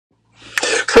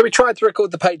So we tried to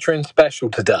record the Patreon special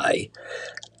today,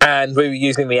 and we were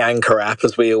using the Anchor app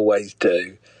as we always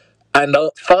do. And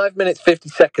 5 minutes, 50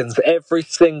 seconds, every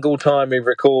single time we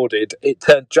recorded, it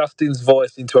turned Justin's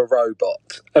voice into a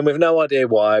robot. And we've no idea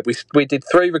why. We did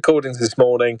 3 recordings this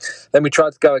morning, then we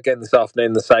tried to go again this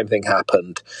afternoon, the same thing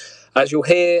happened. As you'll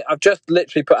hear, I've just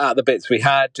literally put out the bits we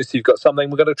had, just so you've got something.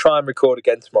 We're going to try and record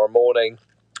again tomorrow morning,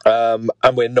 and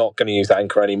we're not going to use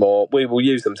Anchor anymore. We will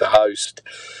use them to host.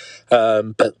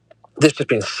 But there's just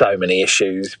been so many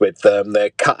issues with them.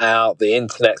 They're cut out, the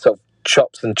internet sort of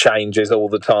chops and changes all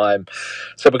the time.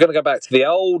 So we're going to go back to the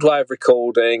old way of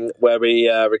recording, where we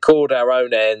record our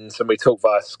own ends and we talk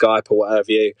via Skype or what have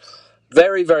you.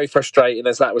 Very, very frustrating,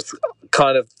 as that was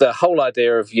kind of the whole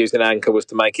idea of using Anchor, was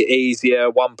to make it easier,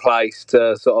 one place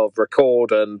to sort of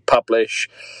record and publish.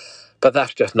 But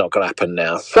that's just not going to happen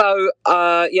now. So,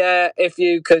 if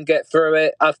you can get through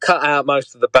it, I've cut out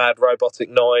most of the bad robotic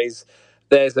noise.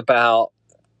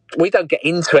 We don't get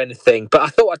into anything, but I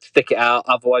thought I'd stick it out.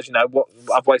 Otherwise,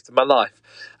 I've wasted my life.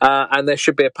 And there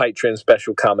should be a Patreon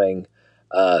special coming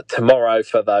tomorrow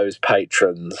for those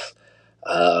patrons.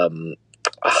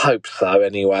 I hope so,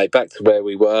 anyway. Back to where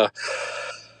we were.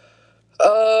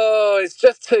 Oh, it's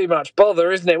just too much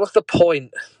bother, isn't it? What's the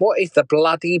point? What is the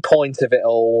bloody point of it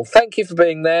all? Thank you for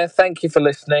being there. Thank you for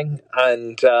listening.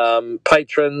 And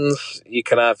patrons, you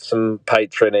can have some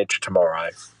patronage tomorrow.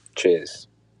 Cheers.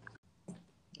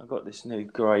 I've got this new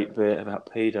great bit about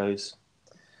pedos.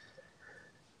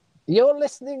 You're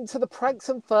listening to the Pranks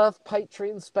and Firth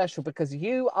Patreon special because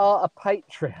you are a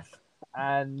patron.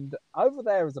 And over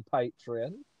there is a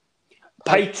Patreon.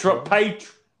 Patriot.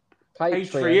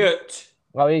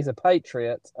 Well, he's a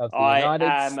patriot of the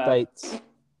United States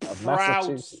of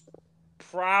Massachusetts.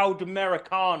 Proud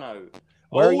Americano.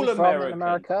 Where are you All from American. in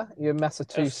America? You're in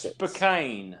Massachusetts.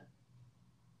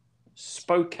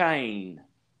 Spokane.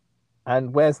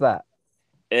 And where's that?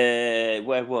 There's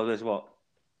what?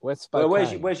 Where's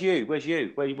Spokane? Where's you?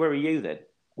 Where are you then?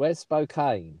 Where's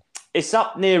Spokane? It's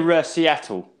up near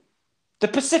Seattle. The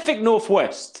Pacific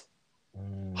Northwest.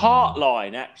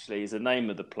 Heartline, actually, is the name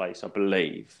of the place, I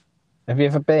believe. Have you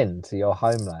ever been to your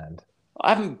homeland? I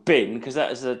haven't been, because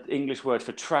that is an English word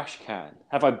for trash can.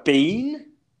 Have I been?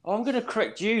 Oh, I'm going to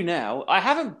correct you now. I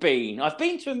haven't been. I've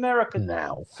been to America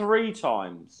now 3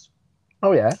 times.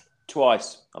 Oh, yeah?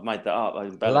 Twice. I've made that up.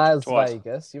 Las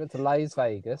Vegas. You went to Las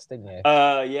Vegas, didn't you?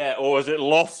 Yeah. Or is it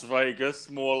Las Vegas,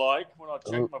 more like, when I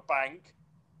checked my bank?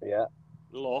 Yeah.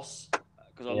 Loss.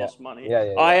 Because I lost money.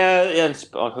 Yeah.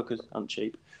 Hookers aren't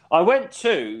cheap. I went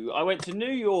to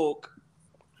New York,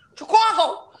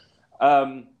 Chicago. Do you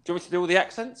want me to do all the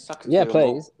accents? Yeah,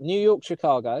 please. New York,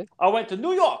 Chicago. I went to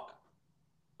New York.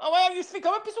 Oh, you think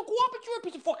I'm a piece of garbage? You're a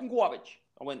piece of fucking garbage.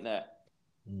 I went there.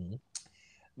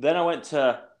 Then I went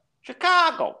to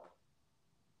Chicago.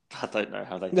 I don't know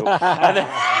how they talk.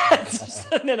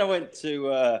 and then I went to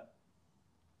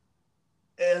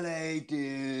LA,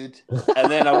 dude.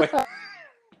 And then I went.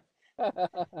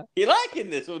 You liking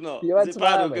this or not? You went Is it to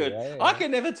bad Miami, or good? yeah. I can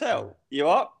never tell. You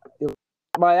are?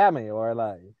 Miami or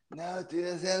LA? No, dude,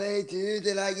 it's LA, dude.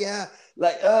 They're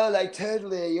like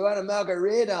totally. You want a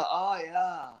margarita? Oh,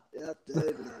 yeah,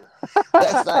 totally.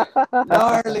 That's like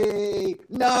gnarly.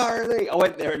 I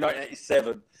went there in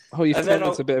 1987. Oh, you turned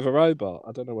into a bit of a robot.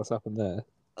 I don't know what's happened there.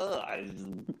 I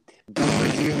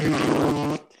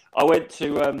went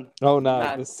to. Oh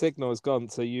no, the signal's gone.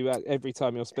 So every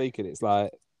time you're speaking, it's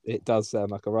like it does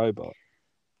sound like a robot.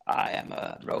 I am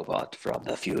a robot from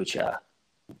the future.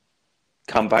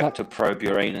 Come back to probe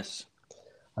Uranus.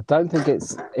 I don't think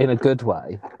it's in a good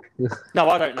way. No,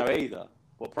 I don't know either.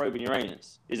 What, probing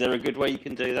Uranus? Is there a good way you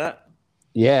can do that?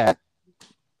 Yeah.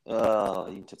 Oh,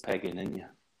 into pegging, didn't you?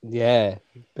 Yeah,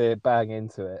 bang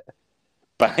into it.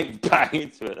 Bang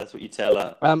into it. That's what you tell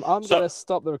her. I'm going to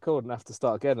stop the recording and have to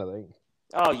start again, I think.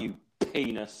 Oh, you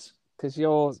penis. Because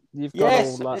you've got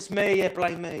yes, all like... it's me. Yeah,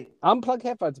 blame me. Unplug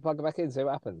headphones and plug it back in, see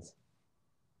what happens.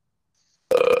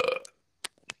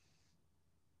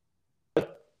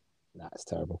 That's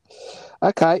terrible.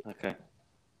 Okay.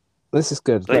 This is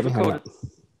good. Let me hang up.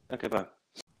 Okay, bye.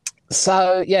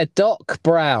 So, yeah, Doc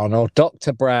Brown or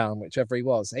Dr. Brown, whichever he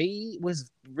was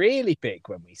really big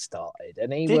when we started.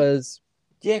 And he was...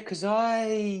 Yeah, because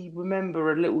I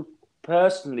remember a little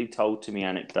personally told to me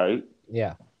anecdote.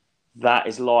 Yeah. That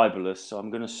is libelous, so I'm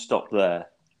going to stop there.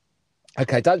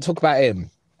 Okay, don't talk about him.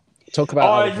 Talk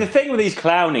about... the thing with these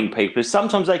clowning people is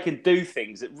sometimes they can do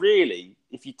things that really,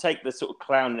 if you take the sort of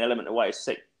clowning element away, it's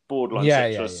borderline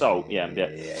sexual assault. Yeah.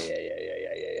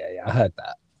 I heard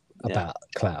that. about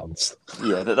clowns.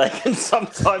 Yeah, that they can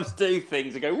sometimes do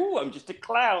things and go, "Oh, I'm just a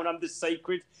clown. I'm this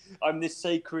sacred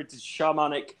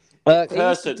shamanic He used to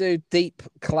person." do deep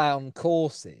clown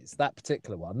courses. That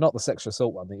particular one, not the sexual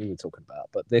assault one that you were talking about,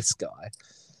 but this guy.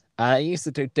 He used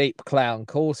to do deep clown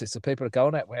courses, so people would go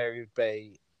on it where he'd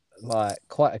be like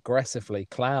quite aggressively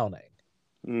clowning.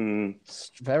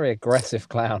 Very aggressive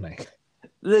clowning.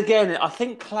 Again, I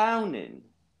think clowning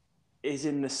is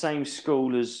in the same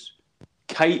school as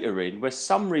catering, where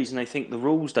some reason they think the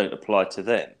rules don't apply to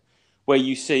them. Where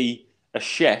you see a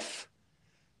chef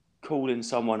calling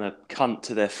someone a cunt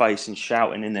to their face and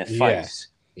shouting in their face.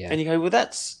 Yeah. And you go, well,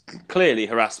 that's clearly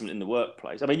harassment in the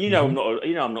workplace. I mean, I'm not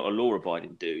a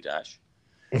law-abiding dude, Ash.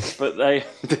 but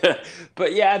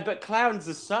but clown's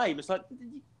the same. It's like,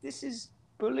 this is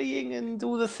bullying and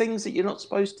all the things that you're not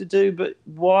supposed to do. But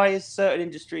why is certain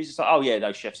industries? It's like, oh yeah,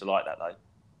 no chefs are like that though.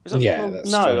 It's like,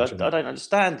 I don't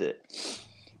understand it.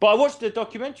 But I watched a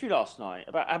documentary last night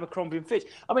about Abercrombie and Fitch.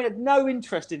 I mean, I had no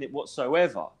interest in it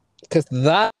whatsoever. Because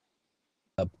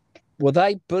were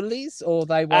they bullies or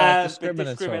they were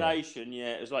discriminatory? Discrimination,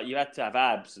 yeah. It was like you had to have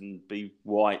abs and be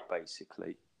white,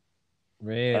 basically.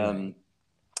 Really?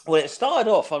 Well, it started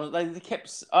off. I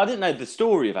didn't know the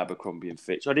story of Abercrombie and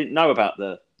Fitch. I didn't know about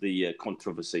the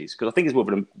controversies because I think it's more of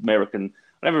an American.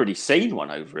 I've never really seen one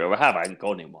over here. I haven't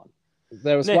gone in one.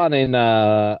 There was one in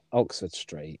Oxford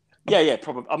Street. Yeah,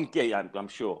 probably. I'm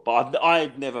sure, but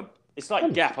I've never. It's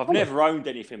like Gap. I've never owned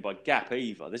anything by Gap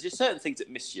either. There's just certain things that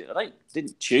miss you. I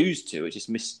didn't choose to. It just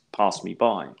passed me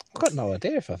by. I've got no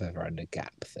idea if I've ever owned a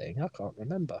Gap thing. I can't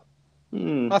remember.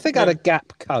 I think I had a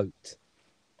Gap coat.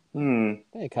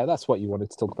 Okay, that's what you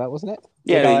wanted to talk about, wasn't it?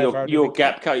 Yeah, your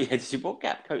Gap coat. Yeah, what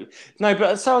Gap coat? No,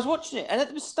 but so I was watching it, and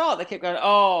at the start they kept going,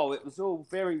 "Oh, it was all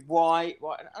very white."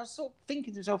 And I was sort of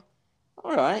thinking to myself,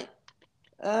 "All right,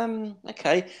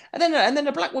 okay." And then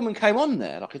a black woman came on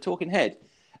there, like a talking head.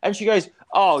 And she goes,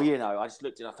 "Oh, I just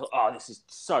looked at it and I thought, oh, this is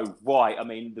so white. I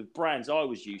mean, the brands I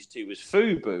was used to was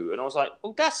FUBU." And I was like,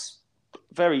 well, that's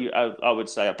very, I would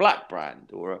say, a black brand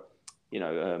or,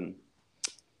 I'd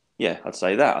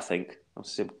say that, I think. I'm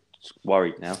still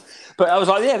worried now. But I was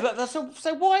like, yeah, so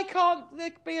why can't there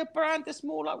be a brand that's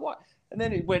more like white? And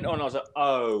then it went on. I was like,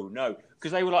 oh, no.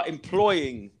 Because they were like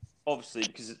employing, obviously,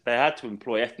 because they had to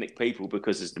employ ethnic people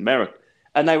because it's America.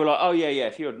 And they were like, oh, yeah,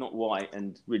 if you're not white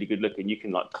and really good looking, you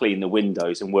can like clean the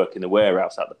windows and work in the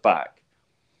warehouse out the back.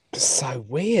 So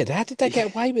weird. How did they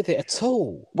get away with it at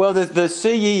all? Well, the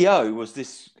CEO was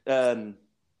this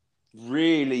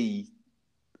really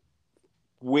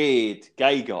weird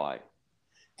gay guy.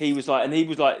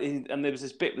 And there was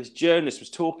this bit, this journalist was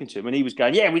talking to him and he was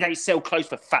going, yeah, we don't sell clothes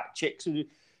for fat chicks.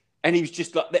 And he was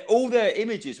just like, all their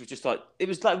images were just like, it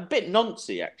was like a bit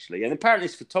noncy actually. And apparently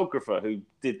this photographer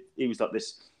he was like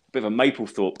this bit of a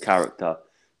Mapplethorpe character,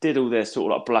 did all their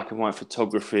sort of like black and white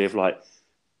photography of like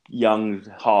young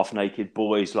half naked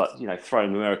boys, like,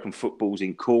 throwing American footballs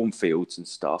in cornfields and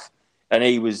stuff. And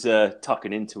he was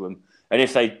tucking into them. And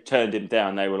if they turned him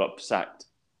down, they were like sacked.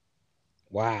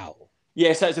 Wow.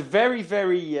 Yeah, so it's a very,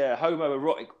 very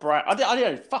homoerotic brand. I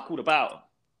didn't know fuck all about them.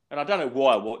 And I don't know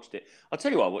why I watched it. I'll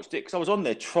tell you why I watched it, because I was on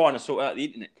there trying to sort out the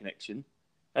internet connection.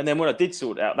 And then when I did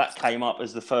sort it out, that came up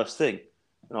as the first thing.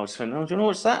 And I was saying, oh, do you know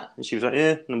what's that? And she was like,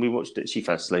 yeah. And we watched it. She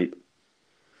fell asleep.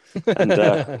 And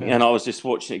and I was just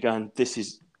watching it going, this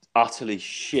is utterly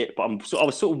shit. But I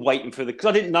was sort of waiting for because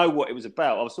I didn't know what it was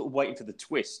about. I was sort of waiting for the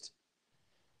twist.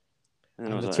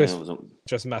 And the twist was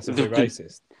just massively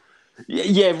racist.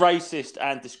 Yeah, racist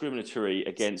and discriminatory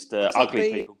against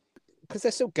ugly people. Because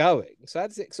they're still going. So how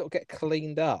does it sort of get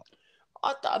cleaned up?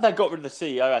 They got rid of the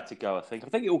CEO, had to go, I think. I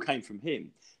think it all came from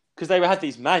him. Because they had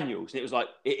these manuals, and it was like,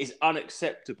 it is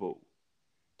unacceptable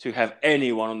to have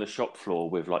anyone on the shop floor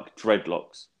with, like,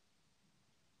 dreadlocks.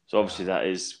 So obviously that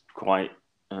is quite...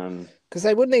 Because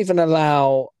they wouldn't even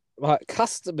allow, like,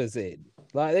 customers in.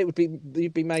 Like, people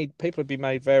would be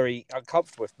made very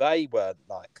uncomfortable if they weren't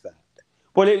like that.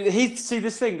 Well, see,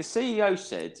 this thing, the CEO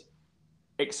said...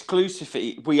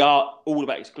 exclusivity. We are all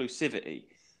about exclusivity.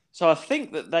 So I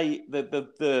think that they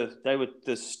were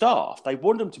the staff. They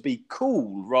want them to be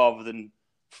cool rather than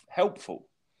helpful.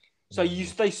 So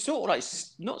they sort of like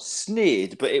not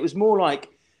sneered, but it was more like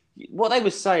what they were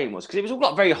saying was because it was all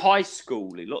like very high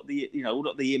schooly. A lot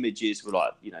of the images were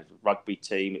like rugby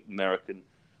team, American.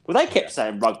 Well, they kept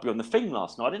saying rugby on the thing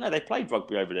last night. I didn't know they played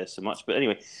rugby over there so much. But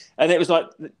anyway, and it was like,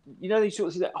 they sort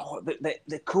of said, oh,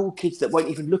 they're cool kids that won't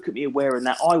even look at me wearing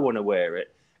that. I want to wear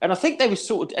it. And I think they were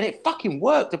sort of, and it fucking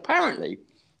worked, apparently.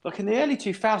 Like in the early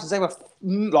 2000s, they were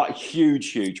like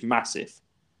huge, massive.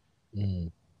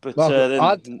 But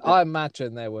I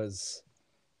imagine there was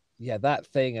Yeah, that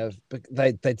thing of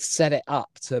they'd set it up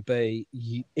to be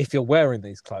if you're wearing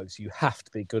these clothes, you have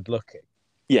to be good looking.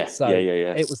 Yeah, So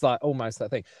yeah. it was like almost that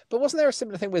thing. But wasn't there a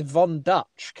similar thing with Von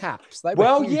Dutch caps? They were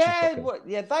Well, huge.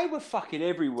 yeah, they were fucking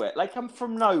everywhere. They come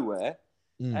from nowhere,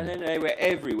 and then they were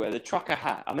everywhere. The trucker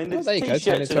hat. I mean, Well, the there you go.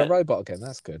 Turn into a robot again.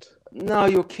 That's good. No,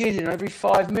 you're kidding. Every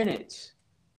 5 minutes.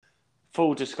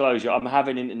 Full disclosure, I'm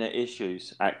having internet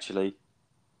issues, actually.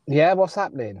 Yeah, what's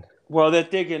happening? Well, they're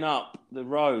digging up the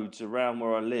roads around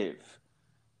where I live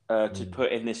to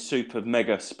put in this super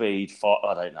mega speed.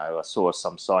 I don't know. I saw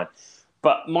some sign.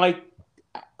 But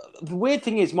the weird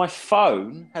thing is my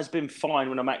phone has been fine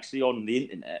when I'm actually on the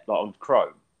internet, like on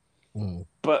Chrome.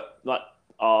 But like,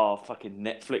 fucking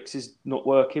Netflix is not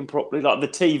working properly. Like the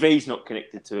TV's not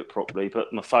connected to it properly,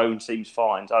 but my phone seems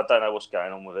fine. I don't know what's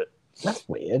going on with it. That's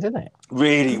weird, isn't it?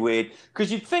 Really weird.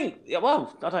 Because you'd think,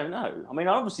 well, I don't know. I mean,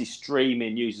 obviously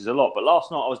streaming uses a lot, but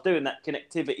last night I was doing that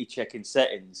connectivity check in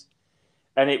settings,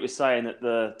 and it was saying that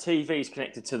the TV is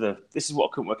connected to this is what I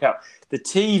couldn't work out. The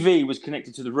TV was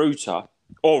connected to the router,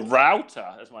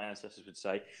 as my ancestors would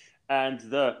say, and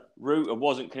the router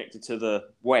wasn't connected to the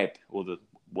web or the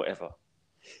whatever.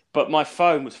 But my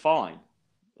phone was fine.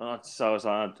 So I was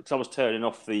like, because I was turning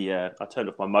off I turned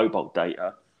off my mobile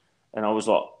data, and I was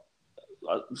like,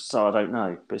 so I don't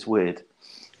know, but it's weird.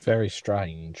 Very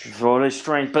strange. Really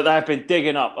strange. But they've been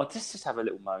digging up. I'll just have a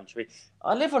little moment.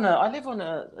 I live on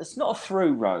a. It's not a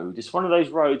through road. It's one of those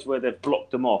roads where they've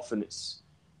blocked them off, and it's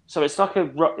like they're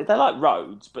like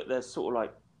roads, but they're sort of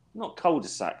like not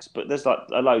cul-de-sacs, but there's like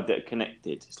a load that are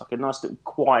connected. It's like a nice little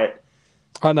quiet.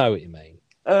 I know what you mean.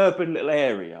 Urban little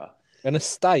area. An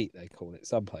estate, they call it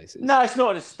some places. No, it's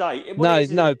not an estate.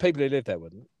 No, people who live there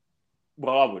wouldn't.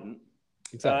 Well, I wouldn't.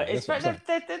 Exactly. They're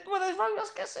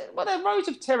roads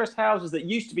of terraced houses that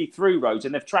used to be through roads,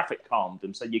 and they've traffic calmed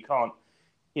them, so you can't,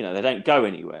 they don't go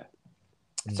anywhere.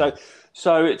 So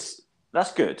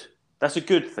that's good. That's a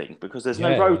good thing because there's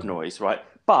no road noise, right?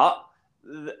 But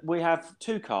we have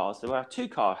 2 cars. We have a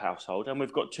 2-car household, and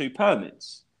we've got 2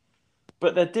 permits.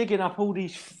 But they're digging up all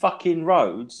these fucking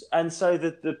roads, and so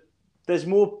there's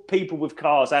more people with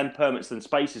cars and permits than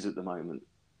spaces at the moment.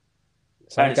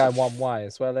 So they're going one way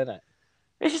as well, isn't it?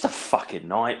 It's just a fucking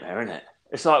nightmare, isn't it?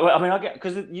 It's like, I mean, I get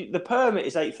because the permit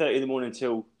is 8:30 in the morning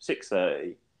until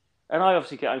 6:30, and I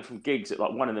obviously get home from gigs at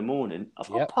like 1 in the morning. I've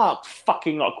got to park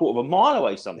fucking like a quarter of a mile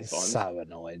away sometimes. It's so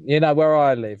annoying. Where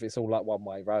I live, it's all like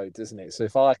one-way roads, isn't it? So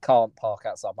if I can't park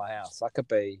outside my house, I could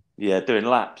be doing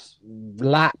laps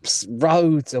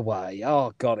roads away.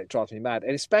 Oh god, it drives me mad,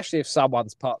 and especially if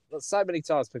someone's parked. So many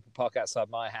times people park outside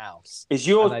my house. Is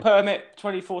your permit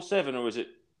 24/7 or is it?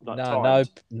 No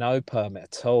permit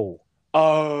at all.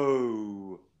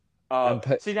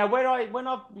 See now, when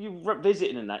you're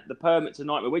visiting and that, the permit's a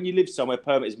nightmare. When you live somewhere,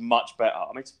 permit is much better.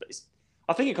 I mean,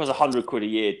 I think it costs £100 a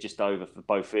year just over for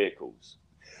both vehicles.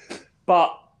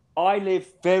 But I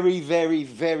live very, very,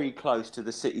 very close to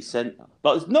the city centre.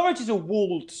 Like Norwich is a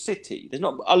walled city. There's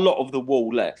not a lot of the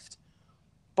wall left,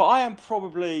 but I am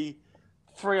probably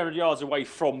 300 yards away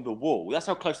from the wall. That's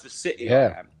how close to the city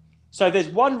I am. So there's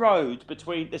one road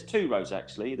there's 2 roads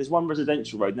actually. There's one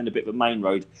residential road and then a bit of a main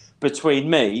road between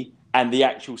me and the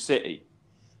actual city.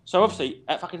 So obviously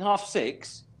at fucking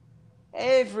 6:30,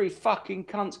 every fucking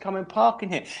cunt's coming parking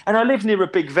here. And I live near a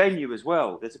big venue as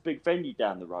well. There's a big venue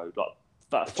down the road,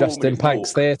 like Justin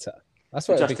Pank's Theatre. That's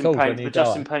what it'd be called when you die.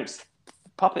 Justin Pank's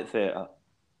Puppet Theatre.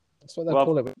 That's what they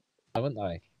call it, haven't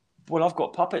they? Well, I've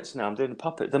got puppets now. I'm doing a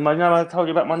puppet. I told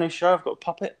you about my new show. I've got a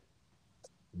puppet.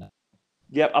 No.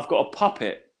 Yep, I've got a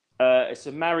puppet. It's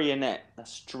a marionette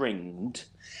that's stringed,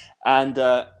 and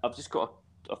I've got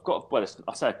I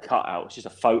say a cutout. It's just a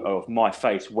photo of my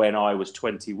face when I was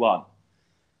 21.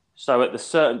 So at I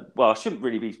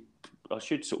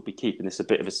should sort of be keeping this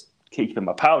keeping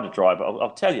my powder dry, but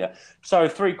I'll tell you. So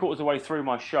 3/4 of the way through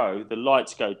my show, the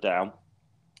lights go down,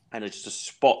 and it's just a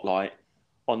spotlight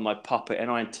on my puppet,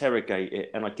 and I interrogate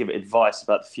it, and I give it advice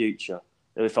about the future,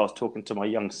 if I was talking to my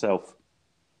young self.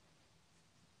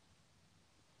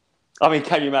 I mean,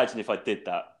 can you imagine if I did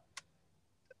that?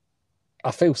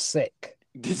 I feel sick.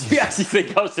 Did you actually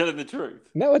think I was telling the truth?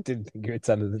 No, I didn't think you were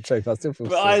telling the truth. I still feel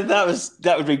sick.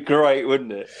 That would be great,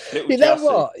 wouldn't it?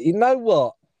 You know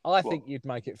what? I think you'd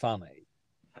make it funny.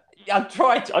 I'd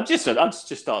try. I'd just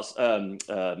start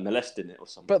molesting it or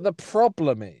something. But the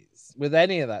problem is with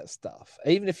any of that stuff,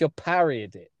 even if you're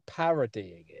parodying it,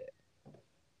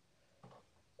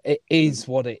 it is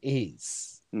what it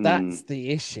is. That's the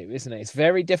issue, isn't it? It's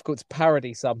very difficult to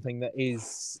parody something that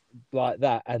is like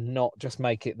that and not just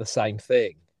make it the same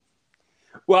thing.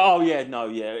 Well, it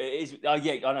is. I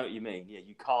know what you mean. Yeah,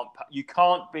 you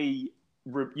can't be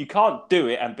you can't do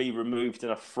it and be removed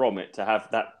enough from it to have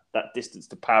that distance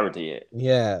to parody it.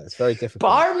 Yeah, it's very difficult.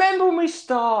 But I remember when we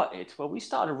started. Well, we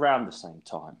started around the same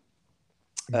time.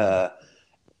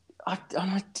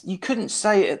 You couldn't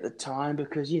say it at the time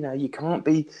because you can't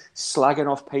be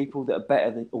slagging off people that are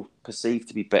better than or perceived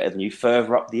to be better than you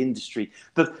further up the industry.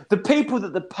 The people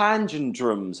that the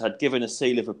Pangendrums had given a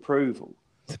seal of approval.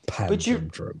 The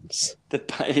Pangendrums. You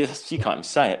can't even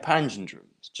say it.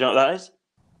 Pangendrums. Do you know what that is?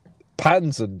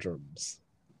 Panzendrums.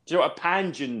 Do you know what a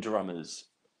Pangendrum is?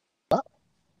 What?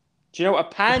 Do you know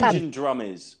what a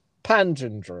Pangendrum is?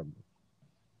 Pangendrum.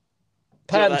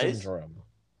 Do you know what that is? Pangendrum.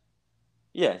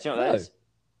 Yeah, do you know what that is?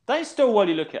 Don't still while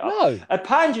you look it up. No. A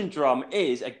Pangendrum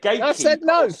is a gatekeeper. I said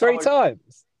no 3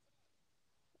 times.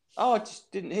 Oh, I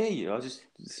just didn't hear you. I just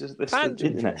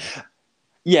Pangendrum.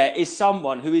 Yeah, it's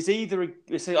someone who is either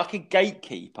like a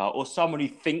gatekeeper or someone who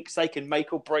thinks they can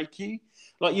make or break you.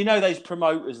 Like, those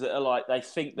promoters that are like, they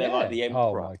think they're like the emperor.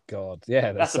 Oh, my God.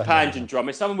 Yeah, that's a Pangendrum.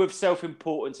 It's someone with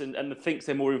self-importance and thinks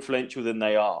they're more influential than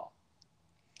they are.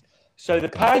 So the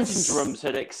Pangendrums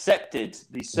had accepted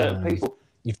these certain people.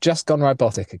 You've just gone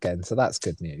robotic again, so that's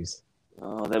good news.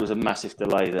 Oh, there was a massive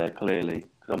delay there, clearly.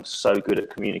 Because I'm so good at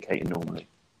communicating normally.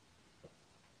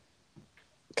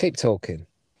 Keep talking.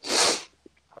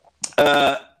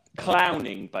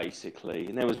 Clowning, basically.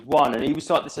 And there was one, and he was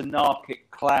like this anarchic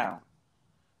clown.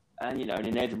 And, and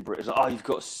in Edinburgh, it was like, oh, you've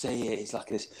got to see it. It's like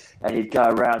this. And he'd go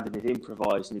around and he'd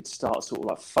improvise and he'd start sort of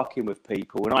like fucking with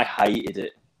people. And I hated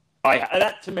it.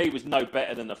 That to me was no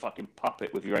better than a fucking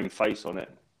puppet with your own face on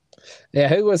it. Yeah,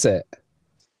 who was it?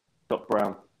 Doc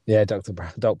Brown. Yeah, Dr.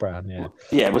 Brown. Doc Brown, yeah.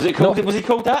 Yeah, was he called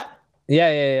that?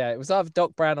 Yeah. It was either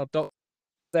Doc Brown or Doc...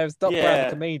 There was Doc Brown,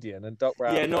 the comedian, and Doc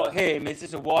Brown... Yeah, not him. It's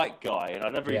just a white guy, and I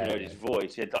never even heard his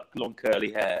voice. He had like long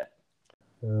curly hair.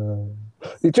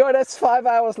 You join us 5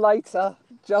 hours later.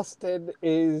 Justin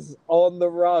is on the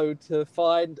road to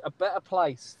find a better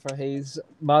place for his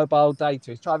mobile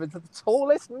data. He's driving to the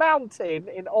tallest mountain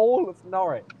in all of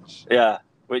Norwich. Yeah,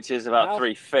 which is about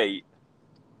 3 feet.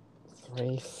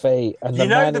 3 feet. And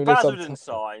the Basildon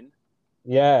sign?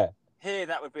 Yeah. Here,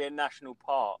 that would be a national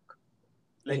park.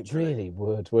 Literally. It really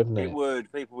would, wouldn't it? It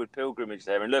would. People would pilgrimage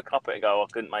there and look up at it and go, I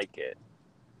couldn't make it.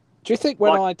 Do you think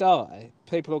when I die,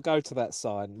 people will go to that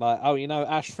sign like, oh,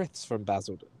 Ash Fritz from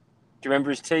Basildon? Do you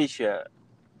remember his T-shirt?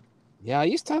 Yeah, I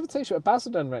used to have a T-shirt of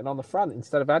Basildon written on the front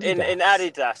instead of Adidas. In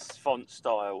Adidas font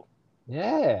style.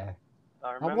 Yeah.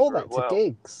 I wore that to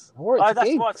gigs. I wore it to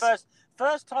gigs. That's my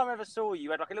first time I ever saw you.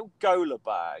 You had like a little Gola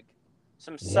bag,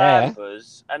 some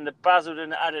Sambas, and the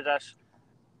Basildon Adidas.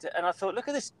 And I thought, look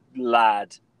at this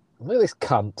lad. Look at this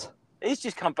cunt. He's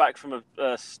just come back from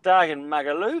a stag in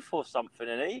Magaluf or something,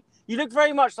 isn't he? You look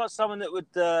very much like someone that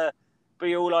would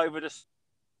be all over the...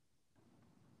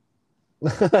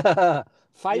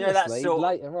 Famously,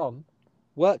 later on,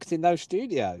 worked in those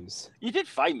studios. You did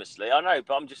famously, I know,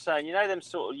 but I'm just saying, them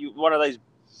sort of... one of those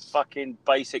fucking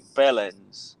basic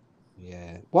bellends.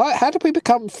 Yeah. Why? How did we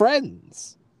become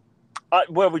friends?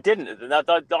 Well, we didn't.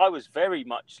 I was very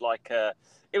much like a...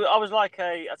 I was like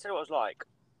a... I'll tell you what I was like.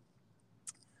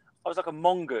 I was like a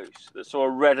mongoose that saw a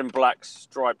red and black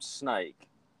striped snake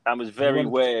and was very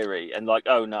wary and like,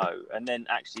 oh no, and then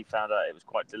actually found out it was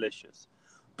quite delicious.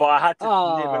 But I had to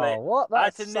nibble it. What?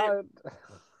 That's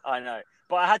I know,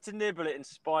 but I had to nibble it in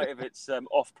spite of its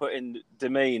off-putting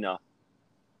demeanour.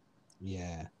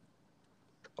 Yeah.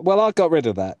 Well, I got rid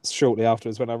of that shortly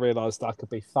afterwards when I realised I could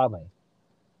be funny.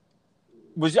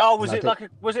 Was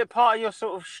it part of your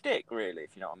sort of shtick, really?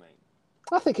 If you know what I mean.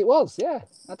 I think it was, yeah.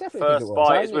 I definitely think it was. First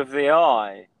bite is with the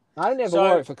eye. I never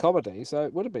wore it for comedy, so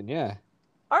it would have been, yeah.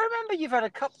 I remember you've had a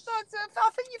couple... I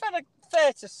think you've had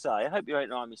fair to say, I hope you don't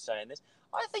mind me saying this,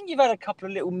 I think you've had a couple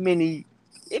of little mini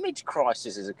image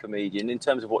crises as a comedian in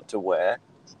terms of what to wear.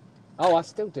 Oh, I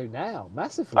still do now,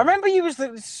 massively. I remember you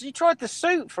tried the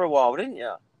suit for a while, didn't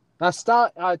you? I'd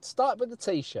start with the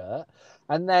T-shirt,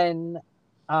 and then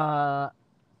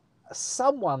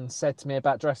someone said to me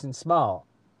about dressing smart.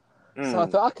 So I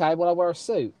thought, okay, well, I'll wear a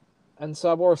suit. And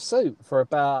so I wore a suit for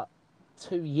about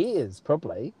 2 years,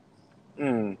 probably.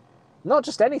 Not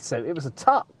just any suit, it was a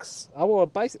tux. I wore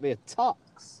basically a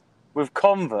tux. With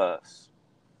Converse?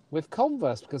 With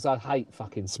Converse, because I hate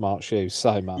fucking smart shoes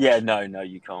so much. Yeah, no,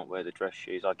 you can't wear the dress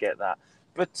shoes. I get that.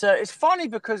 But it's funny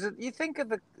because you think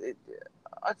of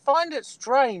I find it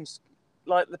strange,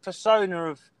 like the persona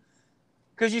of...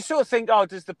 Because you sort of think, oh,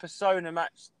 does the persona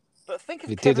match... But think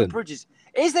of Kevin Bridges.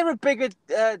 Is there a bigger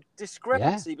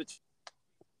discrepancy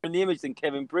between the image than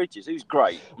Kevin Bridges, who's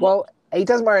great? Well, he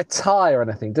doesn't wear a tie or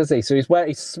anything, does he? So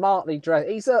he's smartly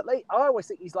dressed. I always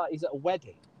think he's at a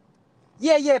wedding.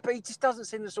 Yeah, but he just doesn't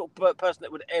seem the sort of person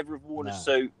that would ever have worn a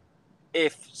suit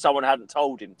if someone hadn't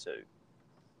told him to.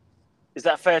 Is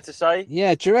that fair to say?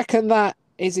 Yeah, do you reckon that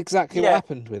is exactly what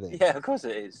happened with him? Yeah, of course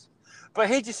it is. But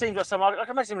he just seems like someone. I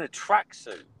can imagine him in a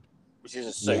tracksuit, which is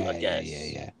a suit, I guess.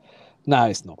 Yeah. No,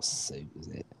 it's not a suit, is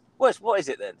it? What is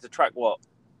it then? To track what?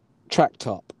 Track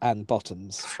top and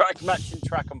bottoms. Matching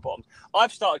track and bottoms.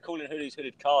 I've started calling hoodies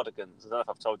hooded cardigans. I don't know if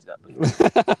I've told you that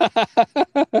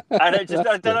before. And I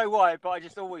don't know why, but I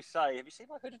just always say, "Have you seen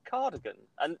my hooded cardigan?"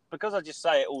 And because I just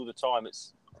say it all the time,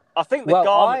 I think the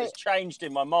garment has changed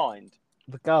in my mind.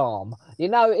 The garm. You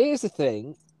know, here's the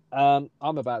thing. I'm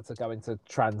about to go into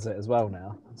transit as well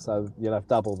now, so you'll have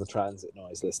double the transit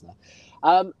noise, listener.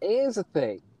 Here's the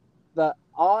thing that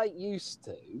I used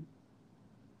to.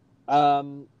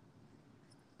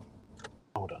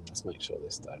 Hold on, let's make sure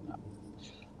this don't happen.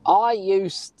 I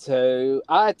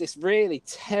had this really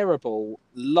terrible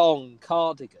long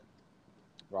cardigan,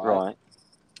 right?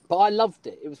 But I loved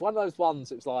it. It was one of those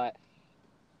ones. It was like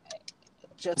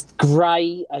just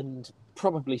grey and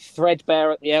probably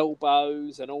threadbare at the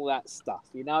elbows and all that stuff.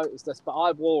 You know, it was just. But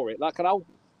I wore it like an old.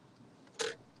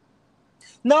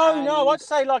 No, I'd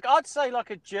say like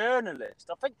a journalist.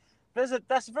 I think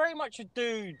that's very much a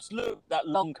dude's look. That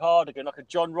long cardigan, like a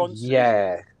John Ronson.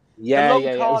 Yeah.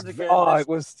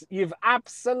 Cardigan. You've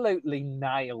absolutely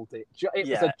nailed it. It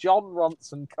was a John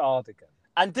Ronson cardigan.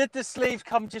 And did the sleeves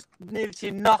come just near to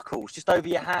your knuckles, just over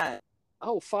your hand?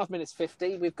 Oh, 5 minutes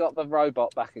 50. We've got the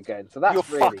robot back again. So that's You're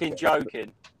really fucking good.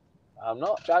 joking. I'm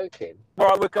not joking.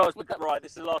 Right, right.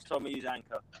 This is the last time we use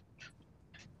Anchor.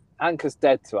 Anchor's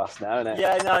dead to us now, isn't it?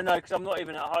 Yeah, no, because I'm not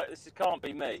even at home. This can't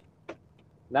be me.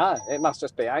 No, it must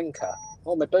just be Anchor.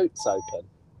 Oh, my boot's open.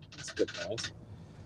 That's good noise.